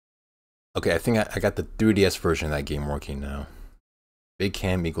Okay, I think I got the 3DS version of that game working now. Big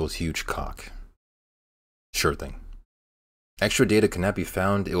cam equals huge cock. Sure thing. Extra data cannot be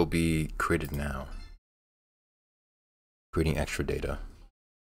found. It will be created now. Creating extra data.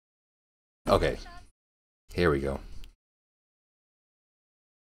 Okay. Here we go.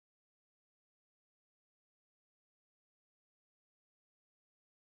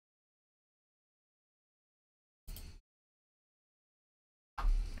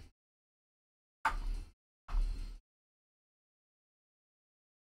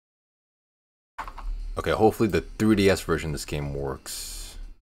 Okay, hopefully the 3DS version of this game works.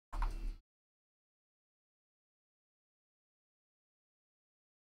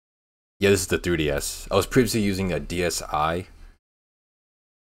 Yeah, this is the 3DS. I was previously using a DSi.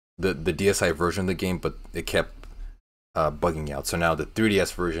 The DSi version of the game, but it kept bugging out. So now the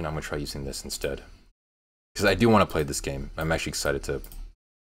 3DS version, I'm going to try using this instead. Because I do want to play this game. I'm actually excited to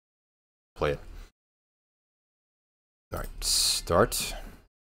play it. Alright, start.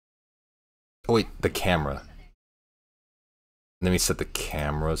 Oh wait, the camera. Let me set the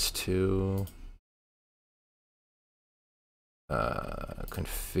cameras to...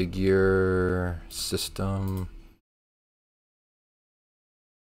 configure system.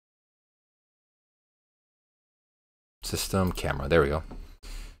 System camera. There we go.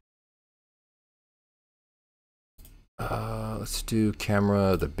 Let's do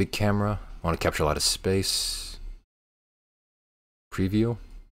camera, the big camera. I want to capture a lot of space. Preview.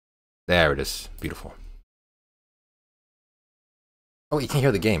 There it is. Beautiful. Oh, you can't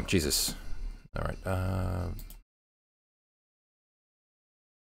hear the game. Jesus. All right.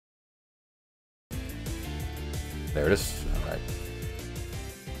 There it is. All right.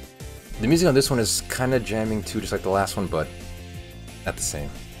 The music on this one is kind of jamming too, just like the last one, but not the same.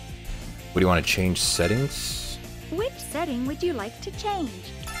 What do you want to change settings? Which setting would you like to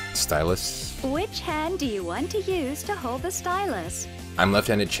change? Stylus. Which hand do you want to use to hold the stylus? I'm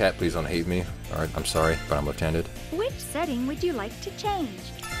left-handed, chat. Please don't hate me. All right, I'm sorry, but I'm left-handed. Which setting would you like to change?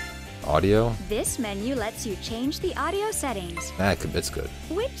 Audio. This menu lets you change the audio settings. It's good.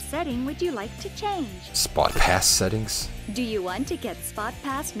 Which setting would you like to change? Spot pass settings. Do you want to get Spot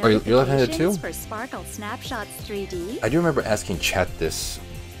Pass You're left-handed too? notifications for Sparkle Snapshots 3D? I do remember asking chat this,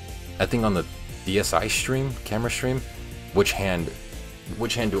 I think on the DSi stream, camera stream, which hand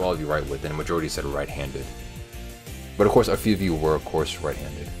do all of you write with? And the majority said right-handed. But of course, a few of you were, of course,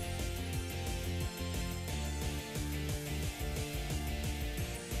 right-handed.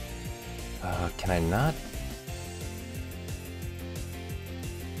 Can I not?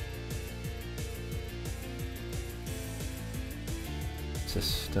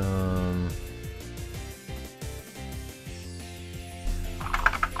 System.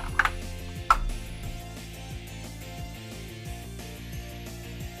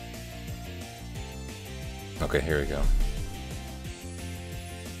 Okay, here we go.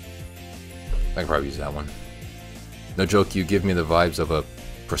 I can probably use that one. No joke, you give me the vibes of a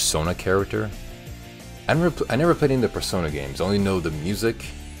Persona character. I never played any of the Persona games. I only know the music,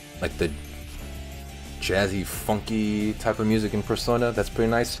 like the jazzy, funky type of music in Persona. That's pretty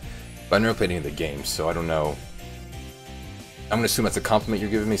nice. But I never played any of the games, so I don't know. I'm gonna assume that's a compliment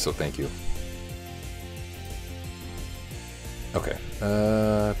you're giving me, so thank you. Okay,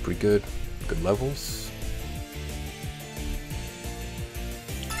 pretty good. Good levels.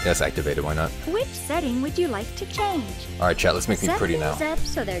 Yeah, it's activated, why not? Which setting would you like to change? Alright, chat, let's make me pretty now. Set these up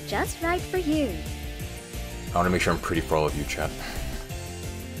so they're just right for you. I want to make sure I'm pretty for all of you, chat.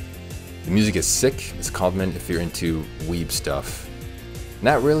 The music is sick. It's a compliment if you're into weeb stuff.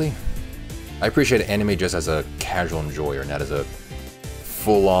 Not really. I appreciate anime just as a casual enjoyer, not as a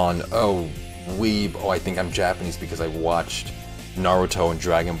full-on, oh, weeb, oh, I think I'm Japanese because I watched Naruto and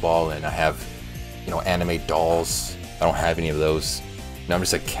Dragon Ball and I have, you know, anime dolls. I don't have any of those. No, I'm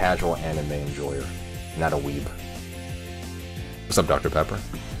just a casual anime enjoyer, not a weeb. What's up, Dr. Pepper?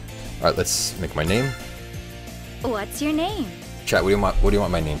 Alright, let's make my name. What's your name? Chat, what do you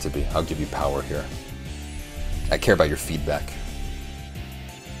want my name to be? I'll give you power here. I care about your feedback.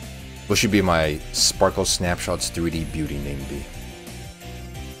 What should be my Sparkle Snapshots 3D beauty name be?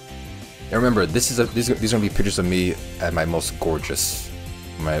 And remember, these are gonna be pictures of me at my most gorgeous,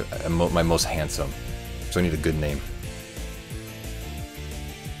 my most handsome. So I need a good name.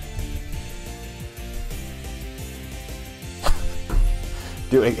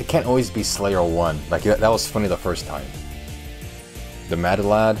 Dude, it can't always be Slayer 1. Like, that was funny the first time. The Mad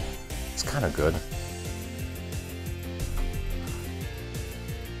Lad, it's kind of good.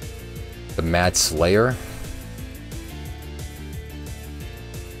 The Mad Slayer.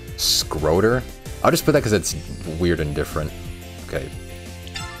 Scroter. I'll just put that because it's weird and different. Okay.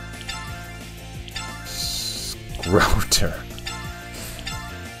 Schroeder.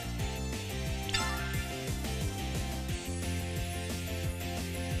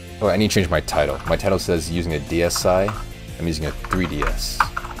 Oh, I need to change my title. My title says using a DSi. I'm using a 3DS.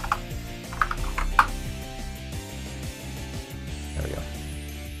 There we go.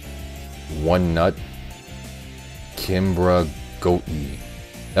 One Nut. Kimbra Goatee.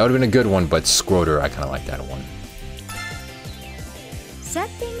 That would have been a good one, but Schroeder, I kind of like that one. Set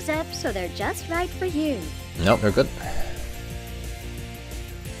things up so they're just right for you. Nope, they're good.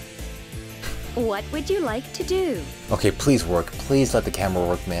 What would you like to do? Okay, please work. Please let the camera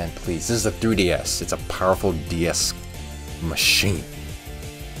work, man. Please. This is a 3DS. It's a powerful DS machine.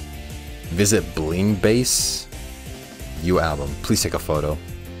 Visit Bling Base. You album. Please take a photo.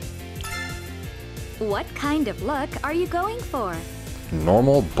 What kind of look are you going for?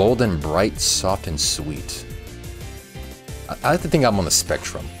 Normal, bold and bright, soft and sweet. I like to think I'm on the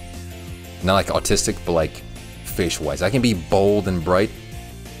spectrum. Not like autistic, but like facial-wise. I can be bold and bright,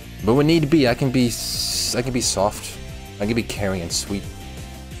 but when need be, I can be soft. I can be caring and sweet.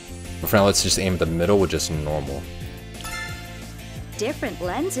 But for now, let's just aim at the middle with just normal. Different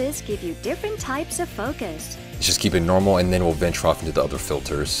lenses give you different types of focus. Let's just keep it normal, and then we'll venture off into the other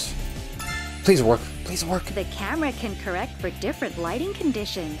filters. Please work. Please work. The camera can correct for different lighting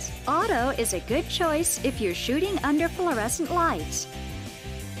conditions. Auto is a good choice if you're shooting under fluorescent lights.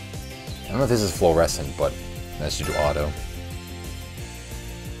 I don't know if this is fluorescent, but let's do auto.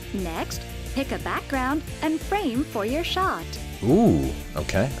 Next, pick a background and frame for your shot. Ooh,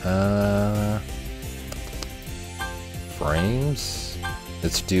 okay. Frames.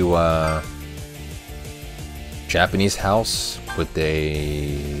 Let's do Japanese house with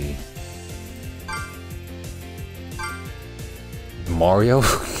a Mario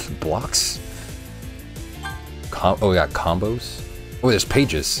blocks. Oh, we got combos. Oh, there's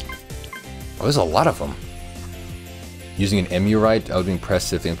pages. Oh, there's a lot of them. Using an emulate, I would be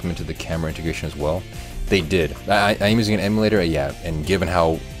impressed if they implemented the camera integration as well. They did. I am using an emulator, yeah, and given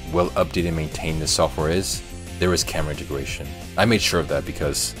how well updated and maintained this software is, there is camera integration. I made sure of that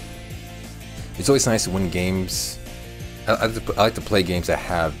because it's always nice when games... I like to play games that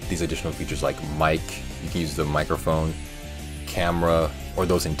have these additional features like mic, you can use the microphone, camera, or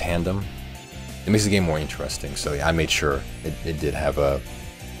those in tandem. It makes the game more interesting, so yeah, I made sure it did have a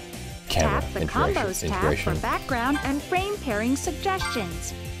camera Tap the Combos tab for background and frame pairing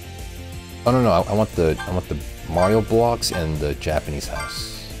suggestions. Oh no, I want the Mario blocks and the Japanese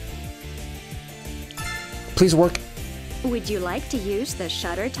house. Please work. Would you like to use the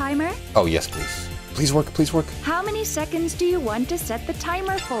shutter timer? Oh yes, please. Please work, please work. How many seconds do you want to set the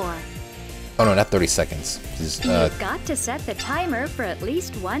timer for? Oh no, not 30 seconds. Please, You've got to set the timer for at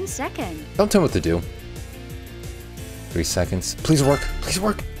least 1 second. Don't tell me what to do. 3 seconds. Please work, please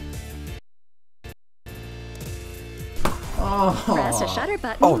work. Press a shutter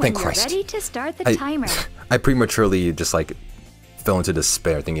button when you're ready to start the timer. I prematurely just like fell into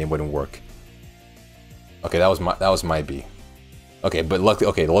despair thinking it wouldn't work. Okay, that was my B. Okay, but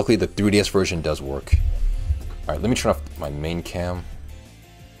luckily the 3DS version does work. All right, let me turn off my main cam.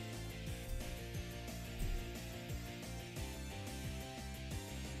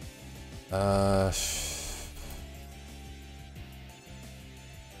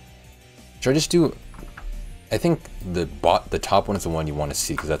 Should I just do? I think the top one is the one you want to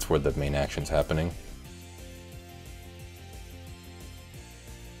see because that's where the main action's happening.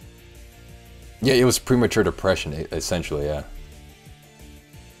 Yeah, it was premature depression, essentially, yeah.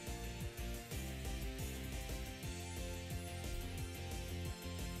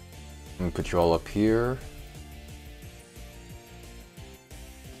 Let me put you all up here.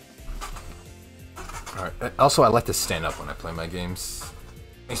 Alright, also I like to stand up when I play my games.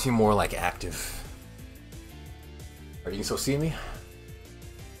 Makes me more, like, active. Alright, you can still see me?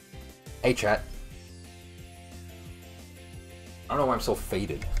 Hey, chat. I don't know why I'm so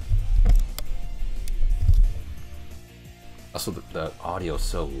faded. Also, the audio's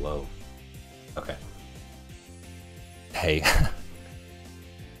so low. Okay. Hey.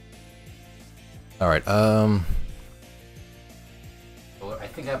 Alright, I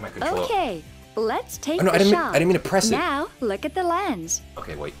think I have my controller. Okay, let's take oh, no, the shot. I didn't mean to press it. Now, look at the lens.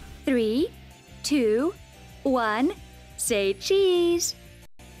 Okay, wait. 3, 2, 1, say cheese.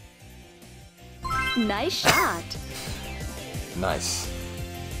 Nice shot. Nice.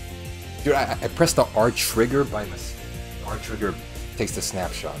 Dude, I pressed the R trigger by mistake. R trigger takes the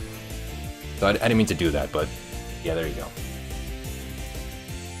snapshot. So I didn't mean to do that, but yeah, there you go.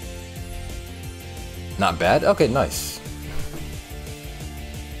 Not bad? Okay, nice.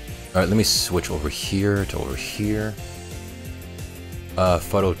 Alright, let me switch over here to over here.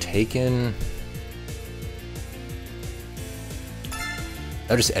 Photo taken.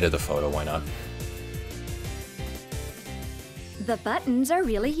 I'll just edit the photo, why not? The buttons are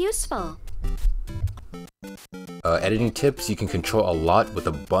really useful. Editing tips, you can control a lot with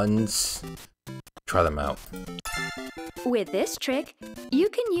the buttons. Try them out. With this trick, you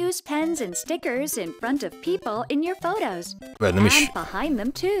can use pens and stickers in front of people in your photos. Right, let me and behind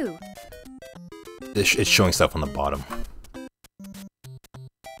them too. It's showing stuff on the bottom.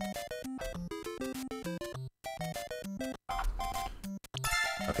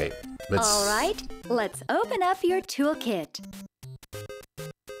 Okay, let's... Alright, let's open up your toolkit.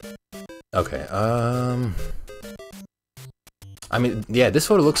 Okay, I mean, yeah, this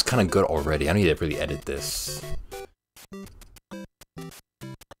photo looks kind of good already. I don't need to really edit this.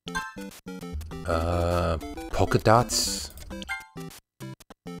 Polka dots.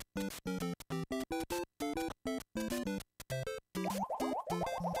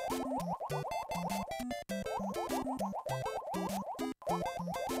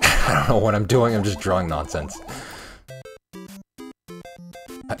 I don't know what I'm doing, I'm just drawing nonsense.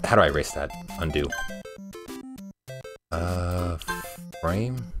 How do I erase that? Undo.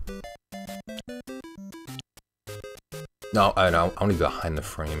 Frame? No, I want to be behind the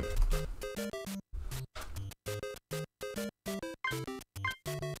frame.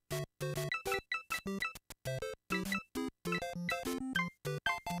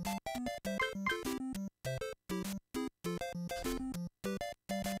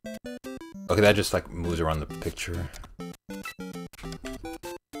 Okay, that just like moves around the picture.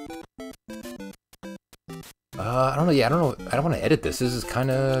 I don't know, yeah, I don't know, I don't want to edit this. This is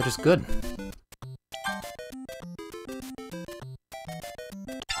kind of just good.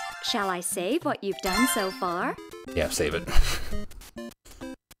 Shall I save what you've done so far? Yeah, save it.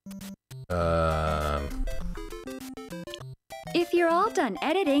 If you're all done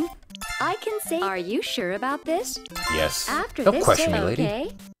editing, I can save. Are you sure about this? Yes. After No this, question me, lady.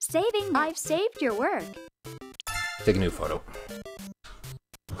 Okay. Saving. I've saved your work. Take a new photo.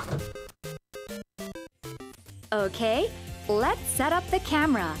 Okay, let's set up the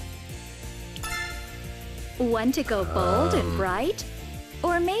camera. Want to go bold and bright?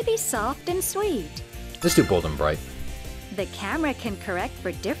 Or maybe soft and sweet? Let's do bold and bright. The camera can correct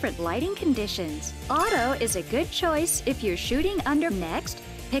for different lighting conditions. Auto is a good choice if you're shooting under. Next,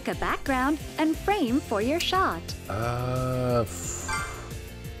 pick a background and frame for your shot.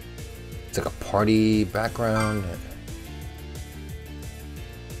 It's like a party background.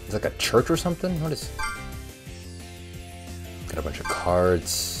 It's like a church or something? What is... Got a bunch of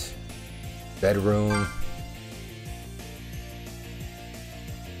cards. Bedroom.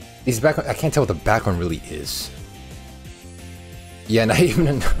 These background, I can't tell what the background really is. Yeah, not even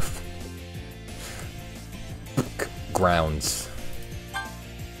enough. Grounds.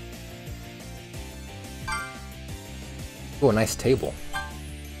 Oh, a nice table.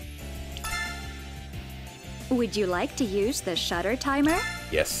 Would you like to use the shutter timer?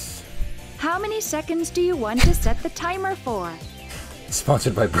 Yes. How many seconds do you want to set the timer for?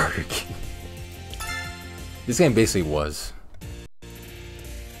 Sponsored by Burger King. This game basically was.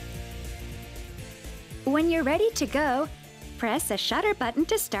 When you're ready to go, press the shutter button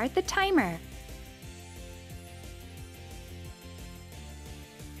to start the timer.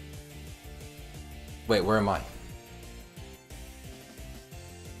 Wait, where am I?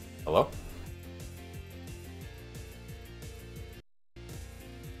 Hello?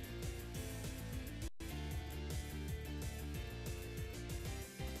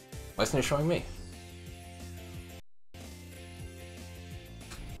 Why isn't it showing me?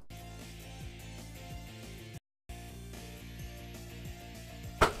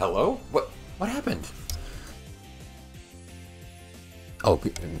 Hello? What happened? Oh,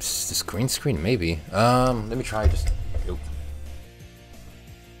 it's this green screen, maybe. Let me try just... Nope.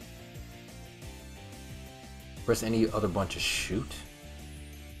 Press any other button to shoot.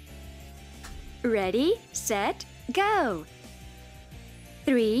 Ready, set, go.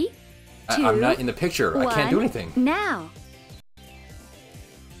 3, 2, I'm not in the picture. 1, I can't do anything. Now.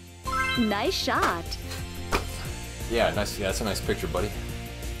 Nice shot. Yeah, nice. Yeah, that's a nice picture, buddy.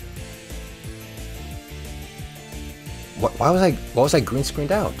 Why was I green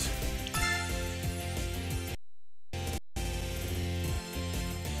screened out?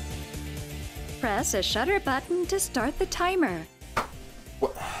 Press a shutter button to start the timer.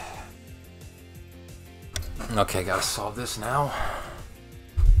 What? Okay, gotta solve this now.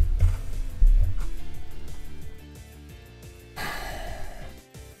 I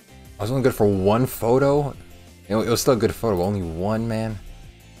was only good for one photo. It was still a good photo, only one, man.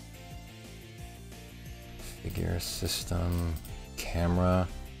 Figure, system, camera.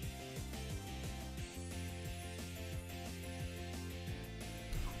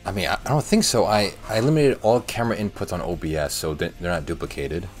 I mean, I don't think so. I eliminated all camera inputs on OBS, so they're not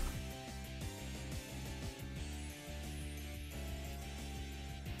duplicated.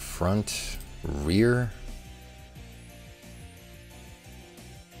 Front, rear.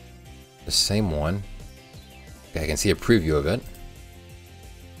 The same one. Okay, I can see a preview of it.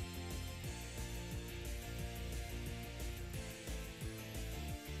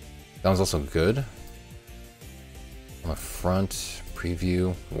 That one's also good. On the front,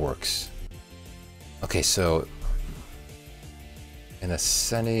 preview works. Okay, so in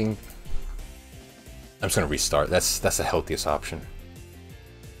ascending, I'm just gonna restart. That's the healthiest option.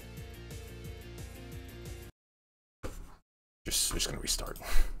 Just gonna restart.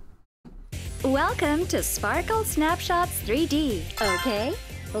 Welcome to Sparkle Snapshots 3D. Okay,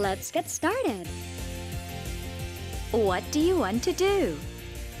 let's get started. What do you want to do?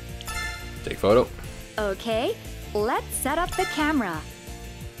 Take photo. Okay, let's set up the camera.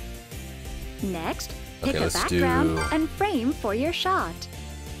 Next, pick a background and frame for your shot.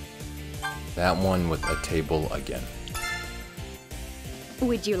 That one with a table again.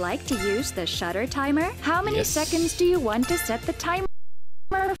 Would you like to use the shutter timer? How many seconds do you want to set the timer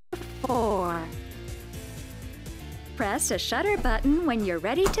for? Press a shutter button when you're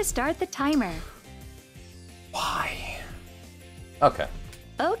ready to start the timer. Why? Okay.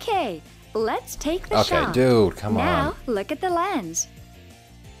 Okay, let's take the shot. Okay, dude, come on. Now, look at the lens.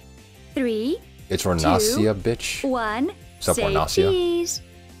 3, It's for nausea, bitch. 1, What's up, say nausea? cheese.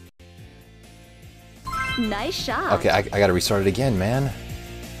 Nice shot. Okay, I gotta restart it again, man.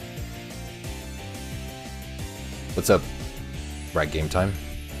 What's up? Right, game time.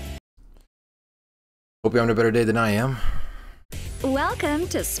 Hope you're having a better day than I am. Welcome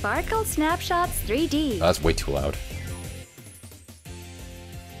to Sparkle Snapshots 3D. Oh, that's way too loud.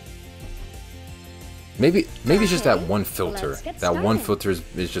 Maybe it's just that one filter. That one filter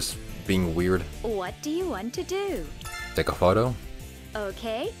is just being weird. What do you want to do? Take a photo.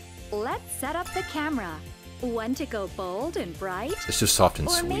 Okay, let's set up the camera. Want to go bold and bright? It's just soft and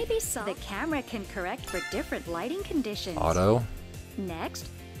or sweet. Maybe the camera can correct for different lighting conditions. Auto. Next,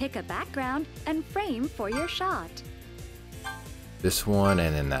 pick a background and frame for your shot. This one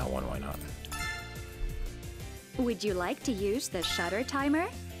and then that one, why not? Would you like to use the shutter timer?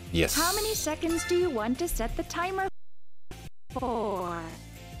 Yes. How many seconds do you want to set the timer for?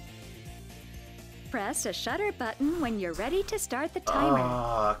 Press a shutter button when you're ready to start the timer.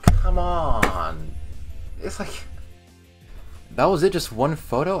 Oh, come on. It's like... That was it, just one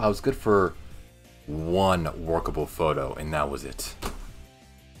photo? I was good for one workable photo, and that was it.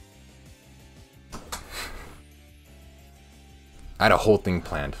 I had a whole thing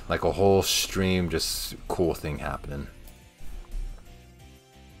planned. Like a whole stream, just cool thing happening.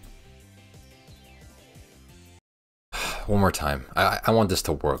 One more time. I want this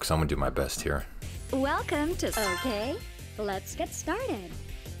to work, so I'm gonna do my best here. Welcome to... Okay, let's get started.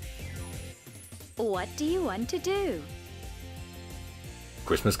 What do you want to do?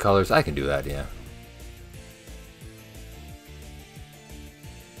 Christmas colors? I can do that, yeah.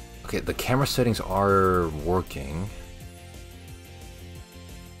 Okay, the camera settings are working.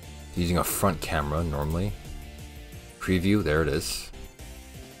 Using a front camera normally. Preview, there it is.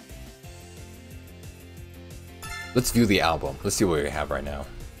 Let's view the album. Let's see what we have right now.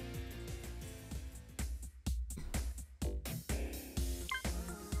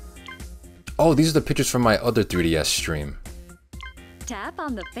 Oh, these are the pictures from my other 3DS stream. Tap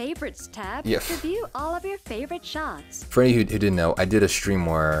on the Favorites tab to view all of your favorite shots. For any who didn't know, I did a stream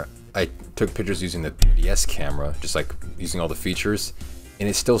where I took pictures using the 3DS camera, just like using all the features, and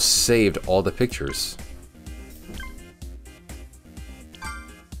it still saved all the pictures.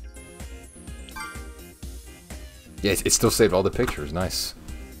 Yeah, it still saved all the pictures. Nice.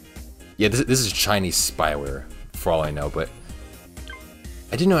 Yeah, this is Chinese spyware, for all I know, but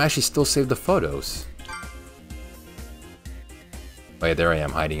I didn't know it actually still saved the photos. Oh yeah, there I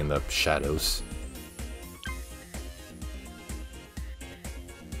am, hiding in the shadows.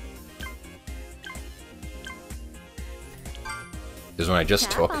 This is one I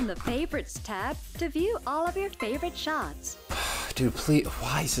just took. Tap on the Favorites tab to view all of your favorite shots. Dude, please,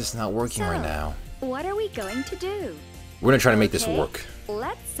 why is this not working right now? What are we going to do? We're gonna try to make this work.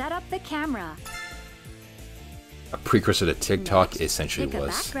 Let's set up the camera. A precursor to TikTok essentially pick a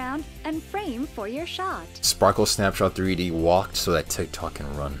was. Background and frame for your shot. Sparkle Snapshot 3D walked so that TikTok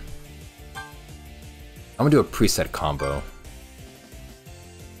can run. I'm gonna do a preset combo.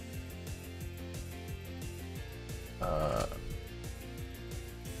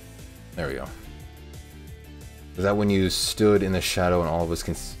 There we go. Is that when you stood in the shadow and all we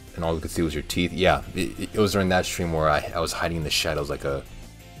could see was your teeth? Yeah, it was during that stream where I was hiding in the shadows like a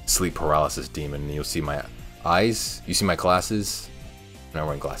sleep paralysis demon, and you'll see my eyes. You see my glasses. I'm not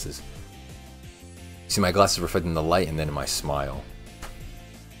wearing glasses. You see my glasses reflecting the light, and then my smile.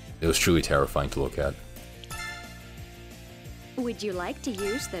 It was truly terrifying to look at. Would you like to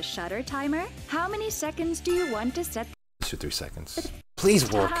use the shutter timer? How many seconds do you want to set 2 3 seconds. Please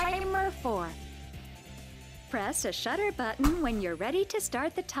the work. timer for? Press a shutter button when you're ready to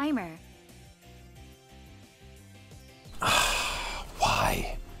start the timer.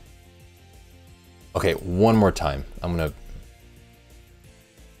 Why? Okay, one more time. I'm gonna...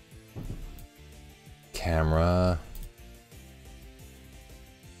 Camera.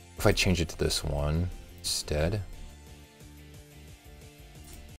 If I change it to this one instead.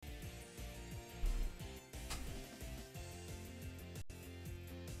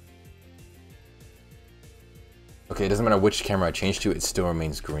 Okay, it doesn't matter which camera I change to, it still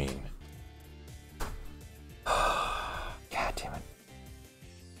remains green. God damn it.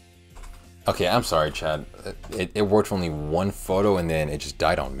 Okay, I'm sorry, Chad. It worked for only one photo and then it just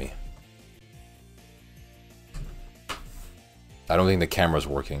died on me. I don't think the camera's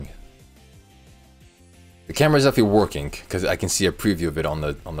working. The camera's definitely working because I can see a preview of it on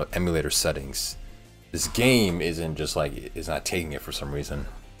the emulator settings. This game isn't just like, it's not taking it for some reason.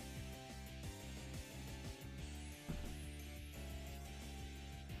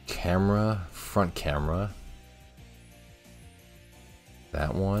 Camera, front camera.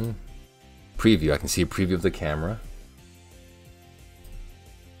 That one. Preview, I can see a preview of the camera.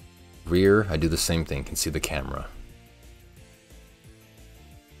 Rear, I do the same thing, can see the camera.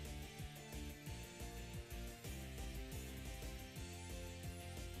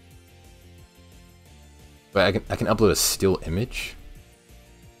 But I can upload a still image.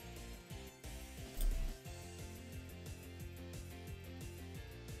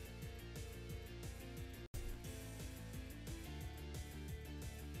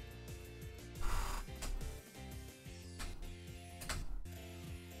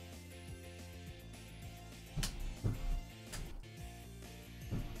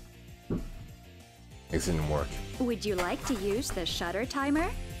 It didn't work. Would you like to use the shutter timer?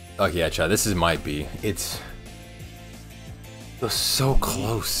 Okay, yeah, Chad, this might be. It was so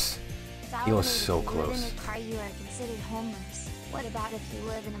close. It was so close. If you live in a car, you are considered homeless. What about if you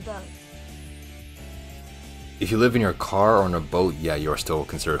live in a boat? If you live in your car or on a boat, yeah, you are still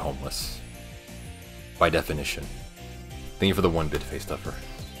considered homeless. By definition. Thank you for the 1-bit face stuffer.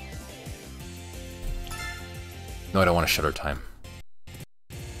 No, I don't want to shutter time.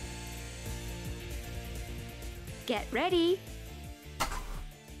 Get ready.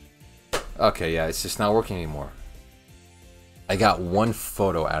 Okay, yeah, it's just not working anymore. I got one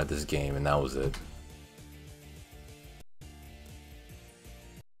photo out of this game and that was it.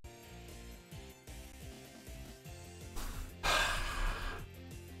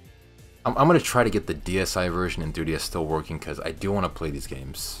 I'm gonna try to get the DSi version and 3DS still working because I do want to play these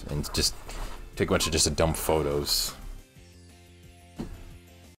games and just take a bunch of just dumb photos.